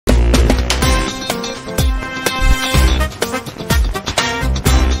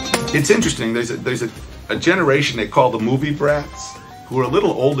It's interesting. There's a generation they call the movie brats who are a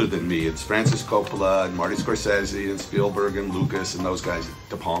little older than me. It's Francis Coppola and Marty Scorsese and Spielberg and Lucas and those guys,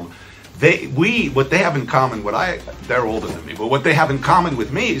 De Palma. What they have in common, they're older than me, but what they have in common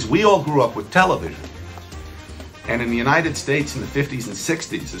with me is we all grew up with television. And in the United States in the 50s and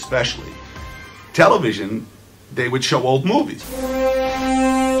 60s especially, television, they would show old movies.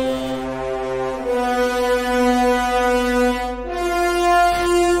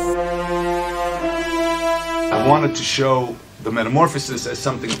 I wanted to show the metamorphosis as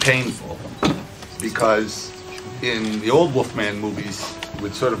something painful, because in the old Wolfman movies, it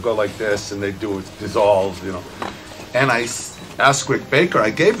would sort of go like this, and they'd do it, dissolve, you know. And I asked Rick Baker,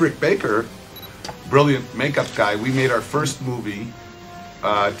 I gave Rick Baker, brilliant makeup guy, we made our first movie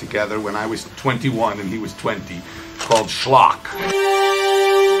together when I was 21 and he was 20, called Schlock.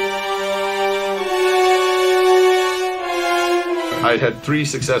 I'd had 3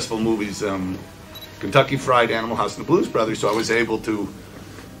 successful movies, Kentucky Fried, Animal House, and the Blues Brothers, so I was able to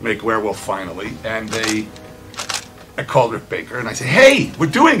make Werewolf finally. And I called Rick Baker and I said, hey, we're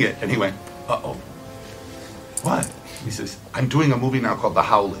doing it. And he went, uh-oh. What? He says, I'm doing a movie now called The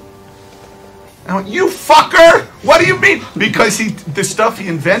Howling. And I went, you fucker! What do you mean? Because the stuff he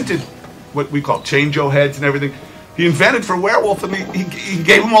invented, what we call change-o heads and everything, he invented for Werewolf, and he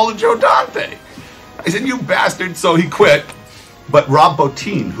gave them all to Joe Dante. I said, you bastard, so he quit. But Rob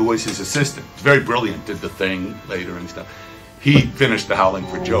Bottin, who was his assistant, very brilliant, did The Thing later and stuff. He finished The Howling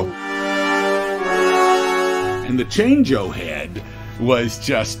for Joe. And the change-o head was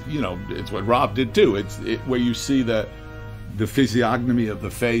just, you know, it's what Rob did too. It's where you see the physiognomy of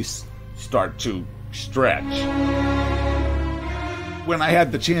the face start to stretch. When I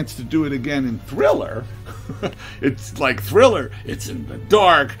had the chance to do it again in Thriller, it's like Thriller, it's in the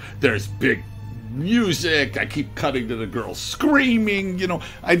dark, there's big music, I keep cutting to the girl screaming, you know,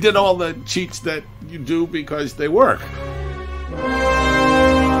 I did all the cheats that you do because they work.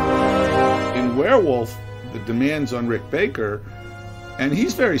 In Werewolf, the demands on Rick Baker, and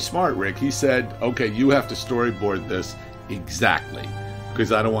he's very smart, Rick, he said, okay, you have to storyboard this exactly,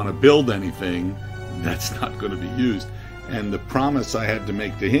 because I don't want to build anything that's not going to be used. And the promise I had to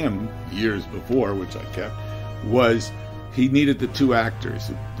make to him years before, which I kept, was he needed the 2 actors,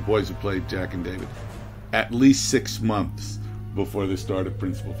 the boys who played Jack and David, at least 6 months before the start of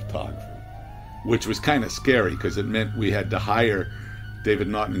principal photography, which was kind of scary because it meant we had to hire David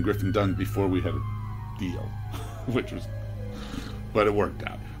Naughton and Griffin Dunn before we had a deal, but it worked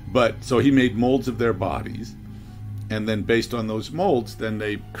out. But so he made molds of their bodies, and then based on those molds, then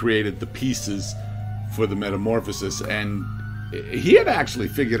they created the pieces for the metamorphosis, and he had actually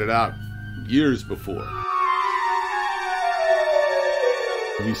figured it out years before.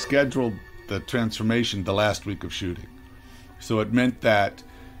 We scheduled the transformation the last week of shooting. So it meant that,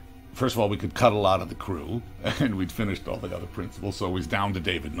 first of all, we could cut a lot of the crew, and we'd finished all the other principals, so it was down to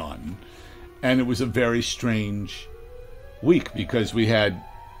David Naughton. And it was a very strange week, because we had,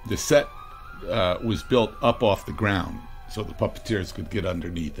 the set was built up off the ground, so the puppeteers could get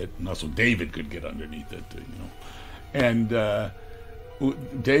underneath it, and also David could get underneath it, you know. And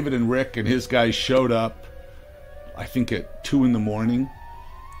David and Rick and his guys showed up, I think at 2 in the morning,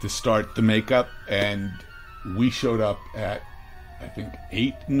 to start the makeup, and we showed up at, I think,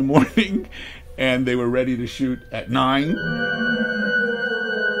 8 in the morning, and they were ready to shoot at 9.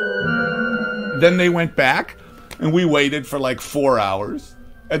 Then they went back, and we waited for like 4 hours,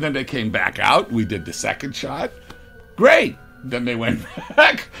 and then they came back out. We did the second shot. Great. Then they went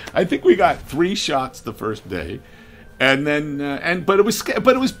back. I think we got 3 shots the first day, and then but it was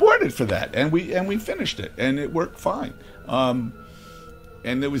boarded for that, and we finished it, and it worked fine.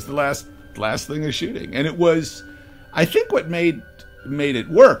 And it was the last thing of shooting. And it was, I think what made it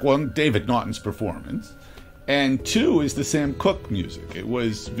work, 1, David Naughton's performance, and 2 is the Sam Cooke music. It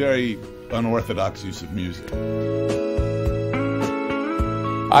was very unorthodox use of music.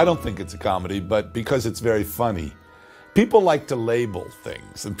 I don't think it's a comedy, but because it's very funny. People like to label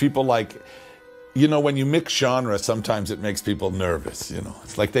things, and people like, you know, when you mix genre, sometimes it makes people nervous, you know.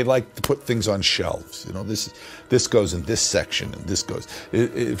 It's like they like to put things on shelves, you know. This goes in this section, and this goes.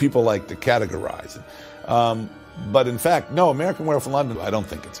 People like to categorize it. But in fact, no, American Werewolf in London, I don't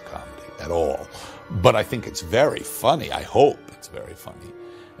think it's a comedy at all. But I think it's very funny. I hope it's very funny.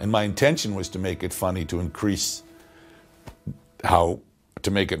 And my intention was to make it funny, to increase to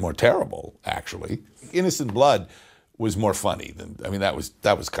make it more terrible, actually. Innocent Blood was more funny than, I mean, that was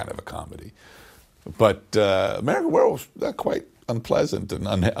kind of a comedy. But American Werewolf, quite unpleasant and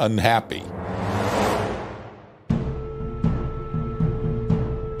unhappy.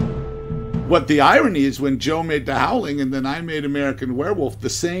 What the irony is, when Joe made The Howling and then I made American Werewolf, the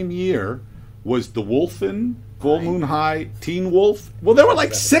same year was The Wolfen, Full Moon High, Teen Wolf. Well, there were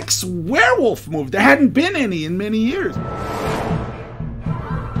like 6 werewolf movies. There hadn't been any in many years.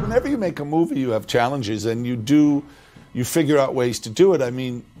 Whenever you make a movie, you have challenges, and you figure out ways to do it. I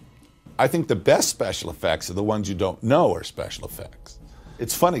mean, I think the best special effects are the ones you don't know are special effects.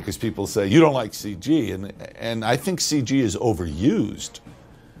 It's funny because people say, you don't like CG, and I think CG is overused.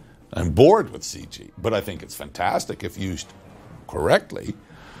 I'm bored with CG, but I think it's fantastic if used correctly.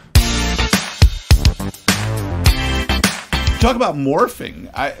 Talk about morphing.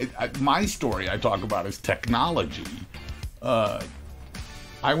 My story I talk about is technology. I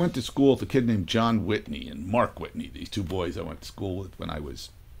went to school with a kid named John Whitney and Mark Whitney, these 2 boys I went to school with when I was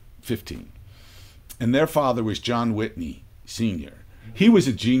 15. And their father was John Whitney Sr. He was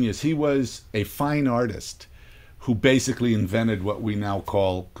a genius. He was a fine artist who basically invented what we now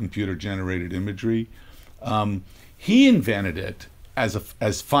call computer-generated imagery. He invented it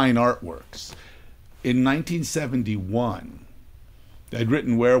as fine artworks. In 1971, I'd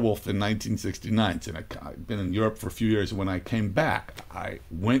written Werewolf in 1969, and I'd been in Europe for a few years, and when I came back, I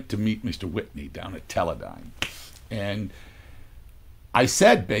went to meet Mr. Whitney down at Teledyne. And I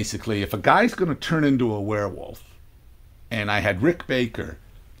said, basically, if a guy's going to turn into a werewolf, and I had Rick Baker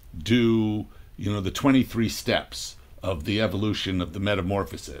do, the 23 steps of the evolution of the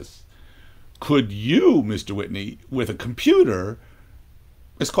metamorphosis, could you, Mr. Whitney, with a computer,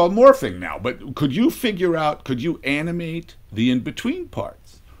 it's called morphing now, but could you animate the in-between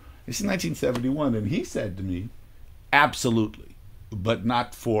parts? It's 1971, and he said to me, absolutely, but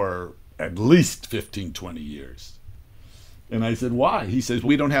not for at least 15, 20 years. And I said, why? He says,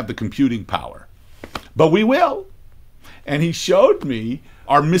 we don't have the computing power, but we will. And he showed me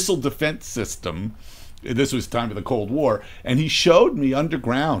our missile defense system. This was time of the Cold War. And he showed me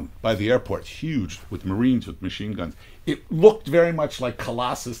underground by the airport, huge, with Marines with machine guns. It looked very much like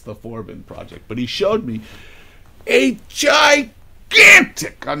Colossus, the Forbin project. But he showed me a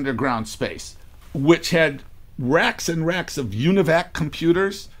gigantic underground space, which had racks and racks of UNIVAC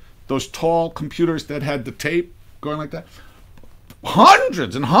computers, those tall computers that had the tape going like that.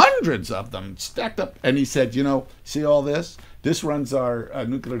 Hundreds and hundreds of them stacked up. And he said, see all this? This runs our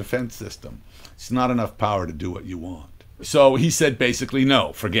nuclear defense system. It's not enough power to do what you want. So he said, basically,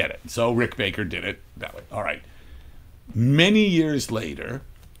 no, forget it. So Rick Baker did it that way. All right. Many years later,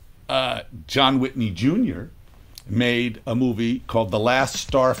 John Whitney Jr. made a movie called The Last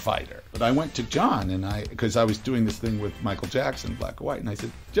Starfighter. But I went to John, because I was doing this thing with Michael Jackson, Black and White, and I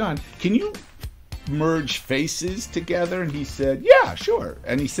said, John, can you merge faces together? And he said, yeah, sure.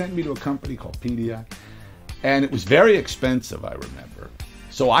 And he sent me to a company called PDI. And it was very expensive, I remember.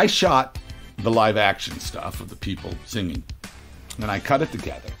 So I shot the live action stuff of the people singing. And I cut it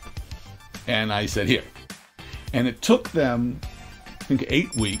together. And I said, here. And it took them, I think,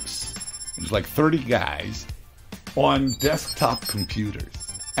 8 weeks. It was like 30 guys on desktop computers.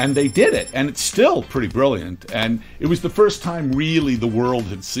 And they did it. And it's still pretty brilliant. And it was the first time really the world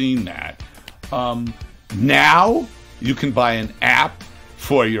had seen that. Now you can buy an app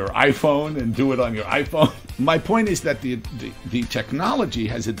for your iPhone and do it on your iPhone. My point is that the technology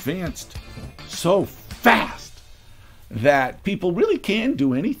has advanced so fast that people really can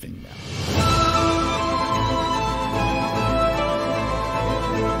do anything now.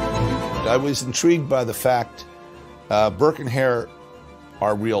 I was intrigued by the fact Burke and Hare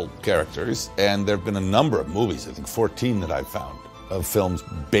are real characters, and there have been a number of movies, I think 14 that I've found, of films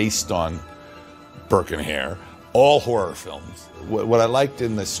based on Burke and Hare, all horror films. What I liked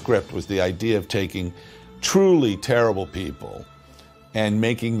in the script was the idea of taking truly terrible people and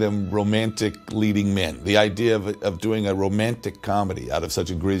making them romantic leading men. The idea of doing a romantic comedy out of such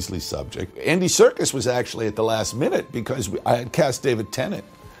a grisly subject. Andy Serkis was actually at the last minute because I had cast David Tennant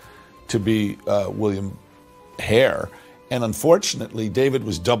to be William Hare. And unfortunately, David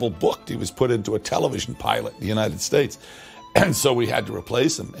was double booked. He was put into a television pilot in the United States. And so we had to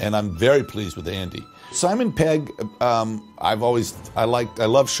replace him, and I'm very pleased with Andy. Simon Pegg, I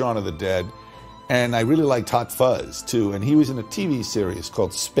love Shaun of the Dead, and I really liked Hot Fuzz too. And he was in a TV series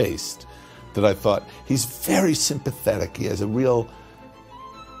called Spaced that I thought, he's very sympathetic. He has a real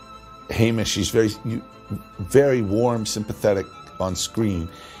Hamish. He's very warm, sympathetic on screen.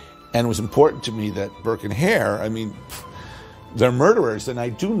 And it was important to me that Burke and Hare, they're murderers, and I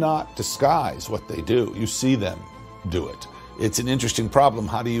do not disguise what they do. You see them do it. It's an interesting problem.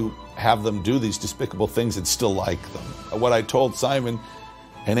 How do you have them do these despicable things and still like them? What I told Simon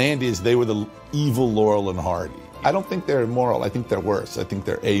and Andy is they were the evil Laurel and Hardy. I don't think they're immoral. I think they're worse. I think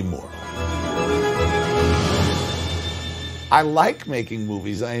they're amoral. I like making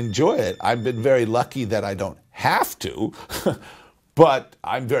movies. I enjoy it. I've been very lucky that I don't have to, but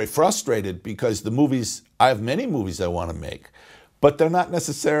I'm very frustrated because I have many movies I want to make, but they're not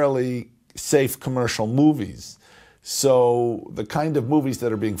necessarily safe commercial movies. So the kind of movies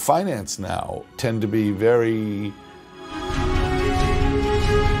that are being financed now tend to be very...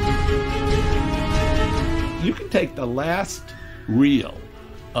 You can take the last reel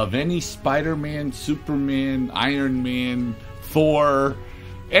of any Spider-Man, Superman, Iron Man, Thor,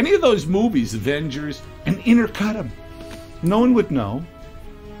 any of those movies, Avengers, and intercut them. No one would know.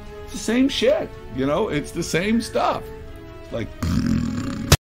 It's the same shit, it's the same stuff. Like,